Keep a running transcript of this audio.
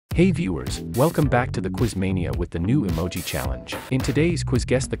Hey viewers, welcome back to the Quiz Mania with the new emoji challenge. In today's quiz,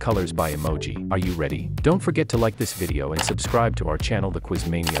 guess the colors by emoji. Are you ready? Don't forget to like this video and subscribe to our channel, the Quiz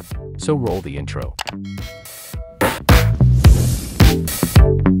Mania. So roll the intro.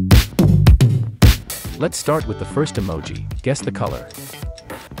 Let's start with the first emoji. Guess the color.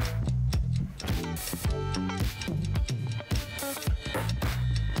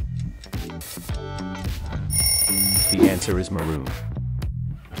 The answer is maroon.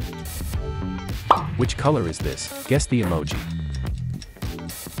 Which color is this? Guess the emoji.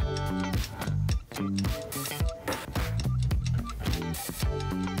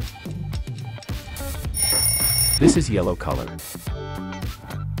 This is yellow color.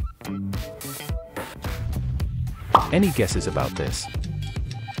 Any guesses about this?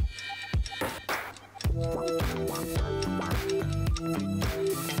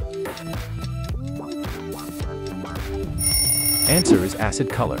 Answer is acid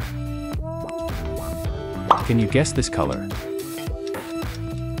color. Can you guess this color?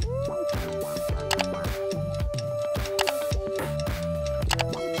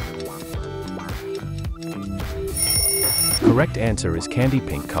 Correct answer is candy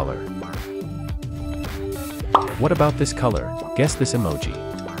pink color. What about this color? Guess this emoji.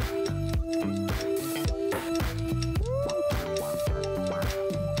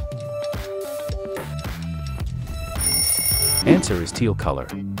 Answer is teal color.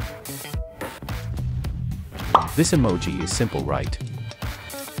 This emoji is simple, right?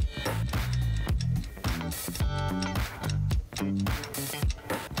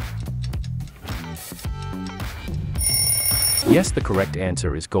 Yes, the correct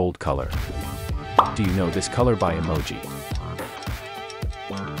answer is gold color. Do you know this color by emoji?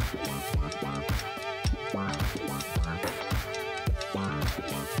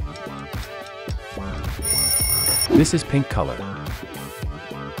 This is pink color.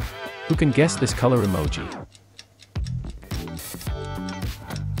 Who can guess this color emoji?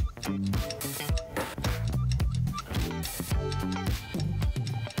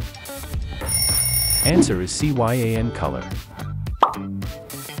 Answer is cyan color.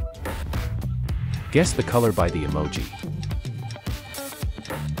 Guess the color by the emoji.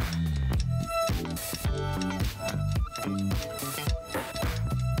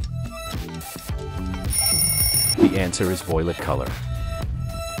 The answer is violet color.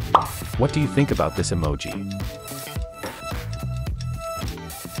 What do you think about this emoji?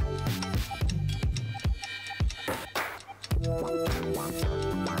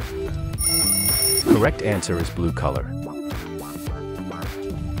 Correct answer is blue color.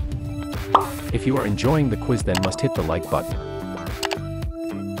 If you are enjoying the quiz, then must hit the like button.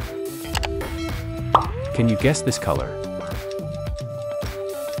 Can you guess this color?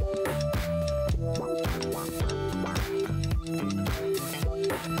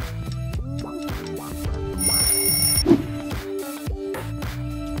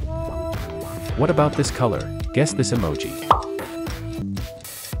 What about this color? Guess this emoji.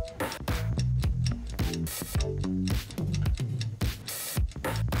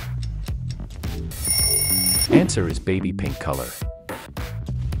 Answer is baby pink color.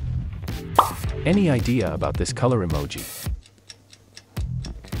 Any idea about this color emoji?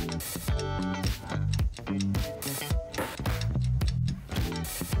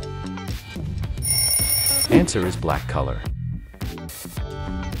 Answer is black color.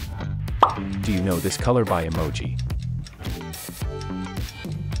 Do you know this color by emoji?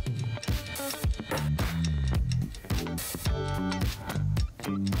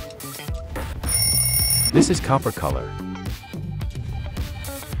 This is copper color.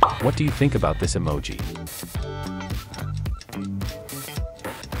 What do you think about this emoji?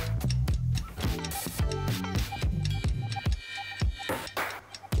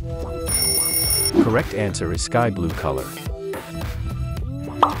 Correct answer is sky blue color.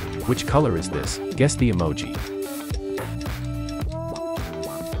 Which color is this? Guess the emoji.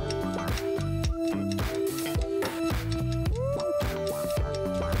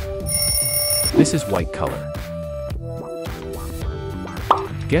 This is white color.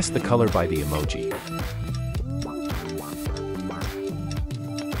 Guess the color by the emoji.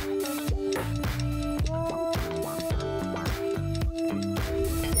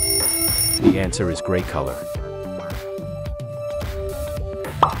 The answer is gray color.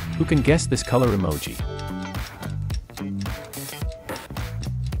 Who can guess this color emoji?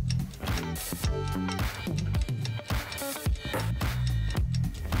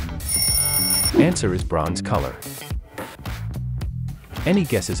 Answer is bronze color. Any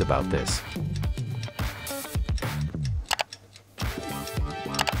guesses about this?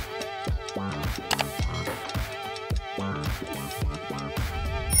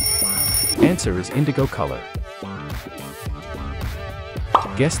 Answer is indigo color.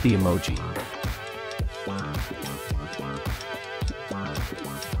 Guess the emoji.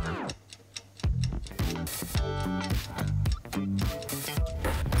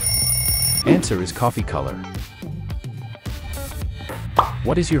 Answer is coffee color.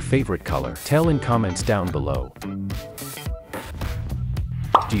 What is your favorite color? Tell in comments down below.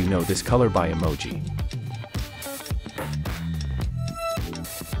 Do you know this color by emoji?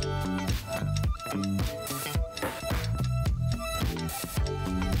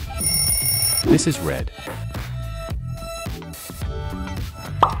 This is red.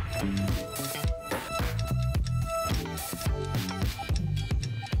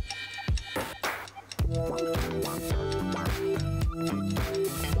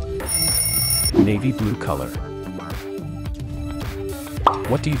 Navy blue color.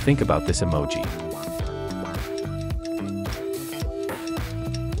 What do you think about this emoji?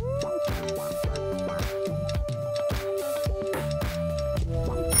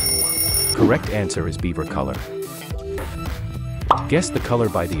 Correct answer is beaver color. Guess the color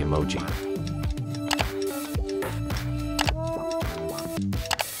by the emoji.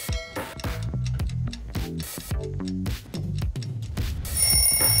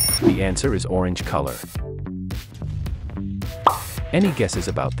 The answer is orange color. Any guesses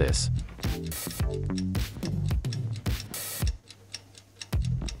about this?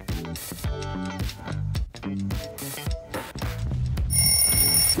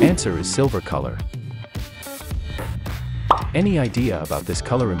 Answer is silver color. Any idea about this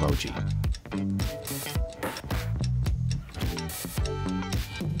color emoji?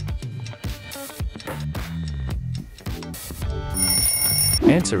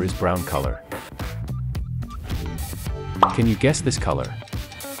 Answer is brown color. Can you guess this color?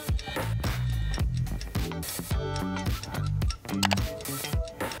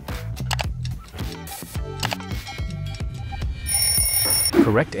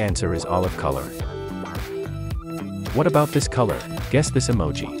 Correct answer is olive color. What about this color? Guess this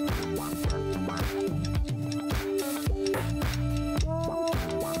emoji.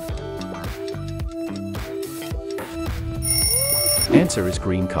 Answer is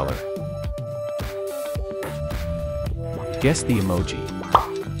green color. Guess the emoji.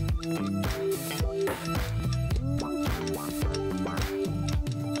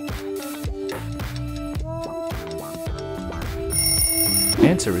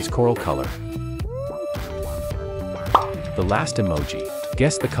 Answer is coral color. The last emoji.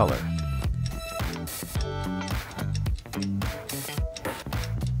 Guess the color.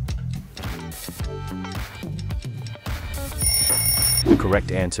 The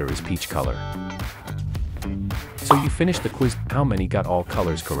correct answer is peach color. So you finished the quiz. How many got all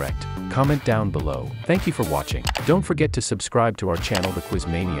colors correct? Comment down below. Thank you for watching. Don't forget to subscribe to our channel The Quiz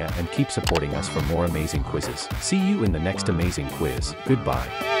Mania and keep supporting us for more amazing quizzes. See you in the next amazing quiz. Goodbye.